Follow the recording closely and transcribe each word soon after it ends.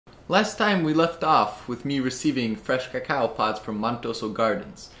Last time we left off with me receiving fresh cacao pods from Montoso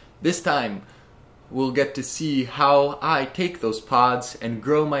Gardens. This time we'll get to see how I take those pods and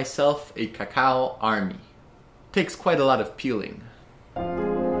grow myself a cacao army. Takes quite a lot of peeling.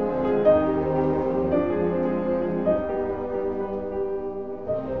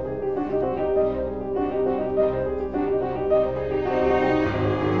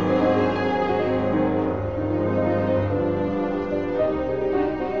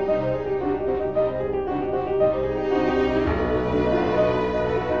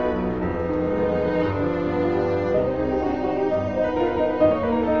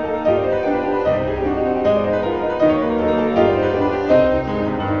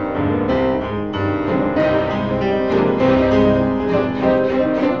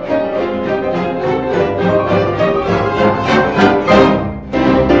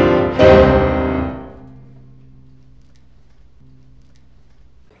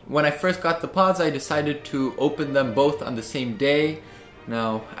 When I first got the pods, I decided to open them both on the same day.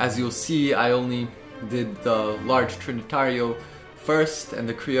 Now, as you'll see, I only did the large Trinitario first and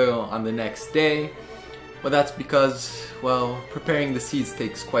the Criollo on the next day. But that's because, well, preparing the seeds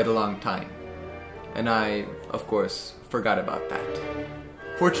takes quite a long time. And I, of course, forgot about that.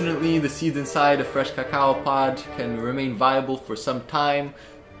 Fortunately, the seeds inside a fresh cacao pod can remain viable for some time.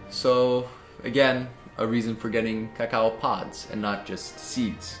 So, again, a reason for getting cacao pods and not just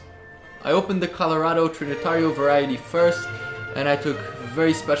seeds. I opened the Colorado Trinitario variety first, and I took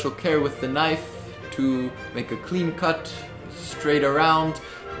very special care with the knife to make a clean cut straight around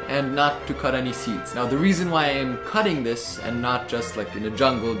and not to cut any seeds. Now the reason why I am cutting this and not just like in a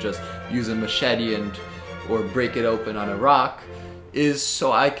jungle, just use a machete or break it open on a rock, is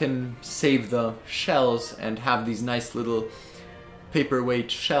so I can save the shells and have these nice little paperweight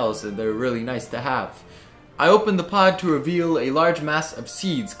shells, and they're really nice to have. I opened the pod to reveal a large mass of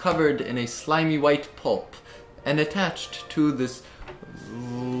seeds covered in a slimy white pulp and attached to this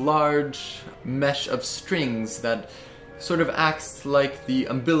large mesh of strings that sort of acts like the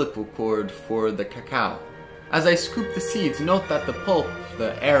umbilical cord for the cacao. As I scoop the seeds, note that the pulp,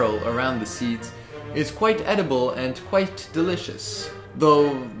 the aril around the seeds, is quite edible and quite delicious,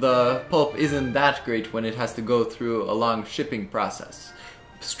 though the pulp isn't that great when it has to go through a long shipping process.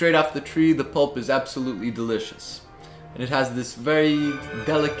 Straight off the tree, the pulp is absolutely delicious. And it has this very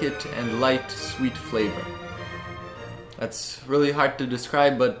delicate and light, sweet flavor. That's really hard to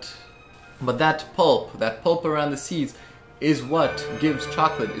describe, but that pulp around the seeds is what gives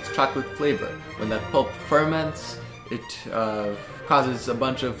chocolate its chocolate flavor. When that pulp ferments, it causes a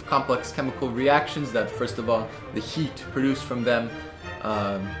bunch of complex chemical reactions that, first of all, the heat produced from them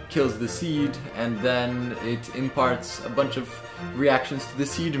kills the seed, and then it imparts a bunch of reactions to the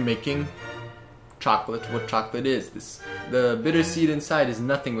seed, making chocolate what chocolate is. The bitter seed inside is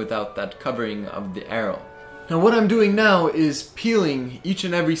nothing without that covering of the aril. Now what I'm doing now is peeling each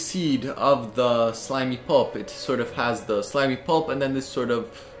and every seed of the slimy pulp. It sort of has the slimy pulp and then this sort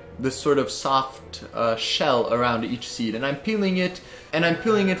of soft shell around each seed, and I'm peeling it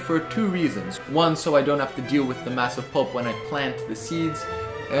for two reasons. One, so I don't have to deal with the massive pulp when I plant the seeds,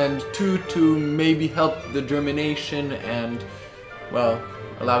 and two, to maybe help the germination and, well,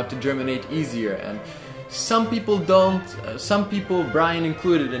 allow it to germinate easier. And some people don't, Brian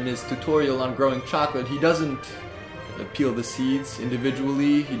included in his tutorial on growing chocolate, he doesn't peel the seeds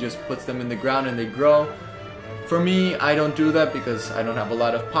individually, he just puts them in the ground and they grow. For me, I don't do that because I don't have a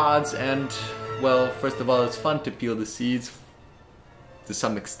lot of pods, and, well, first of all, it's fun to peel the seeds to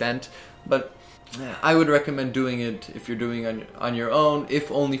some extent, but I would recommend doing it if you're doing it on your own, if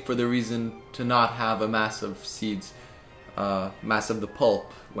only for the reason to not have a mass of seeds, mass of the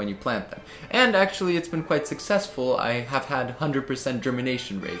pulp when you plant them. And actually, it's been quite successful. I have had 100%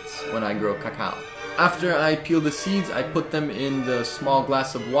 germination rates when I grow cacao. After I peel the seeds, I put them in the small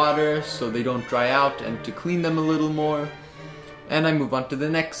glass of water so they don't dry out and to clean them a little more. And I move on to the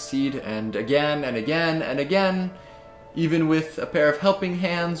next seed, and again and again and again. Even with a pair of helping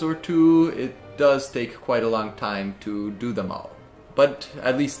hands or two, it does take quite a long time to do them all. But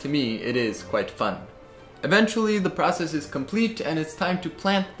at least to me, it is quite fun. Eventually, the process is complete and it's time to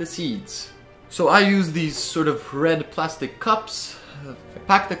plant the seeds. So I use these sort of red plastic cups. I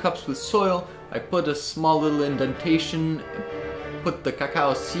pack the cups with soil. I put a small little indentation, put the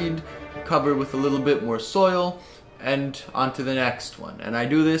cacao seed, cover with a little bit more soil, and onto the next one. And I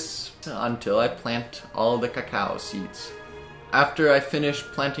do this until I plant all the cacao seeds. After I finish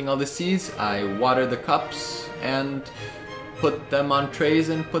planting all the seeds, I water the cups and put them on trays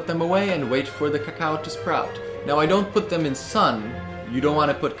and put them away and wait for the cacao to sprout. Now I don't put them in sun. You don't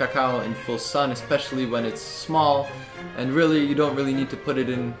want to put cacao in full sun, especially when it's small, and really you don't really need to put it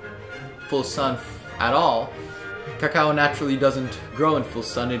in full sun at all. Cacao naturally doesn't grow in full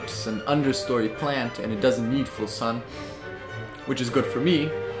sun. It's an understory plant and it doesn't need full sun, which is good for me,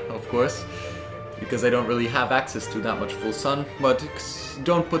 of course, because I don't really have access to that much full sun. But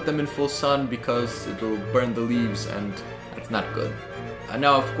don't put them in full sun because it'll burn the leaves and that's not good. And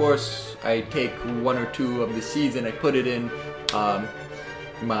now, of course, I take 1 or 2 of the seeds and I put it in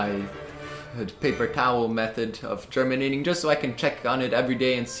my paper towel method of germinating, just so I can check on it every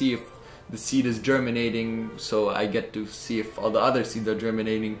day and see if the seed is germinating, so I get to see if all the other seeds are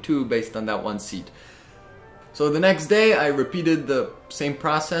germinating too based on that one seed. So the next day I repeated the same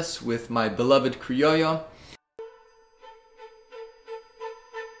process with my beloved criollo.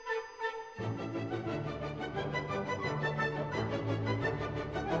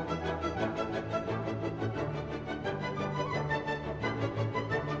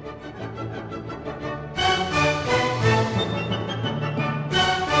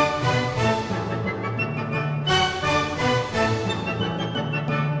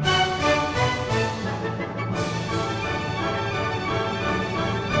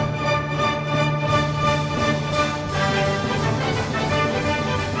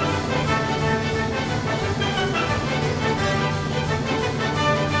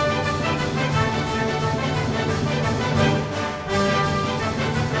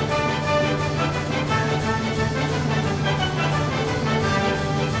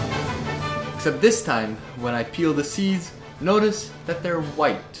 Except this time, when I peel the seeds, notice that they're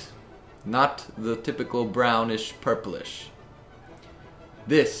white, not the typical brownish purplish.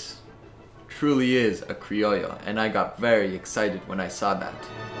 This truly is a criollo, and I got very excited when I saw that.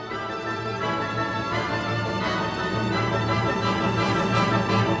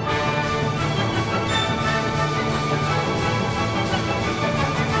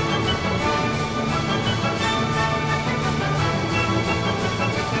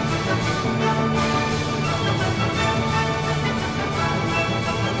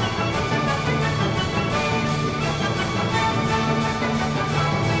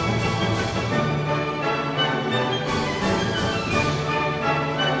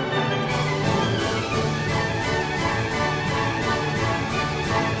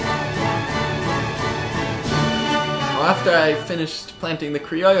 After I finished planting the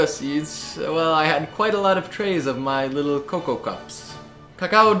criollo seeds, well, I had quite a lot of trays of my little cocoa cups.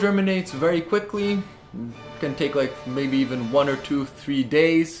 Cacao germinates very quickly. It can take like maybe even 1 or 2, 3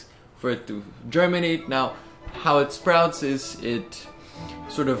 days for it to germinate. Now, how it sprouts is it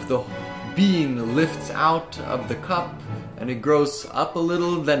sort of the bean lifts out of the cup and it grows up a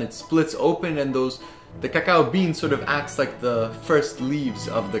little, then it splits open, and the cacao bean sort of acts like the first leaves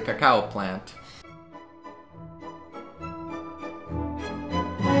of the cacao plant.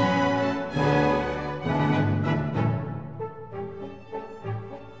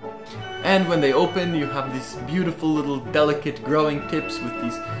 And when they open, you have these beautiful little delicate growing tips with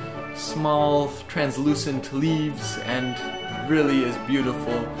these small translucent leaves, and really is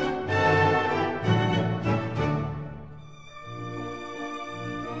beautiful.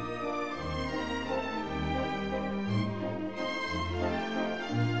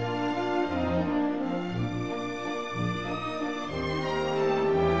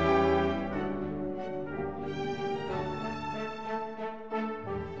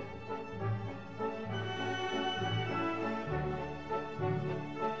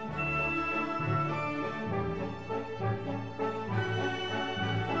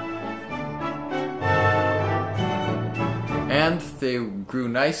 And they grew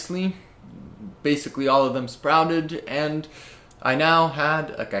nicely. Basically all of them sprouted, and I now had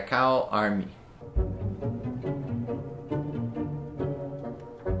a cacao army.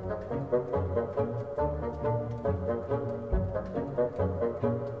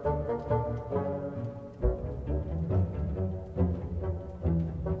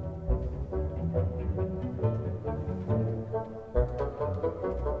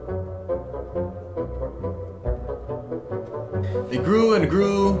 They grew and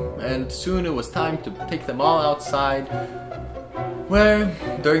grew, and soon it was time to take them all outside, where,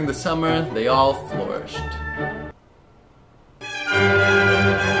 during the summer, they all flourished.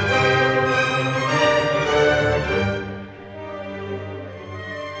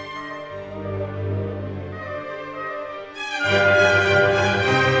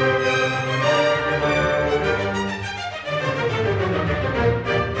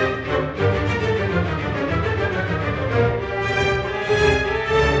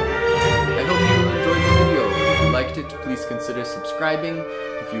 Please consider subscribing.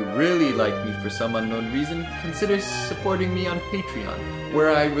 If you really like me for some unknown reason, consider supporting me on Patreon, where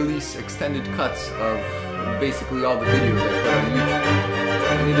I release extended cuts of basically all the videos I put on YouTube.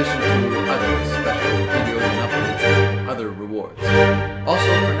 in addition to other special videos and uploads and other rewards. Also,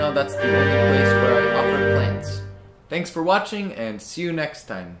 for now, that's the only place where I offer plants. Thanks for watching, and see you next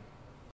time.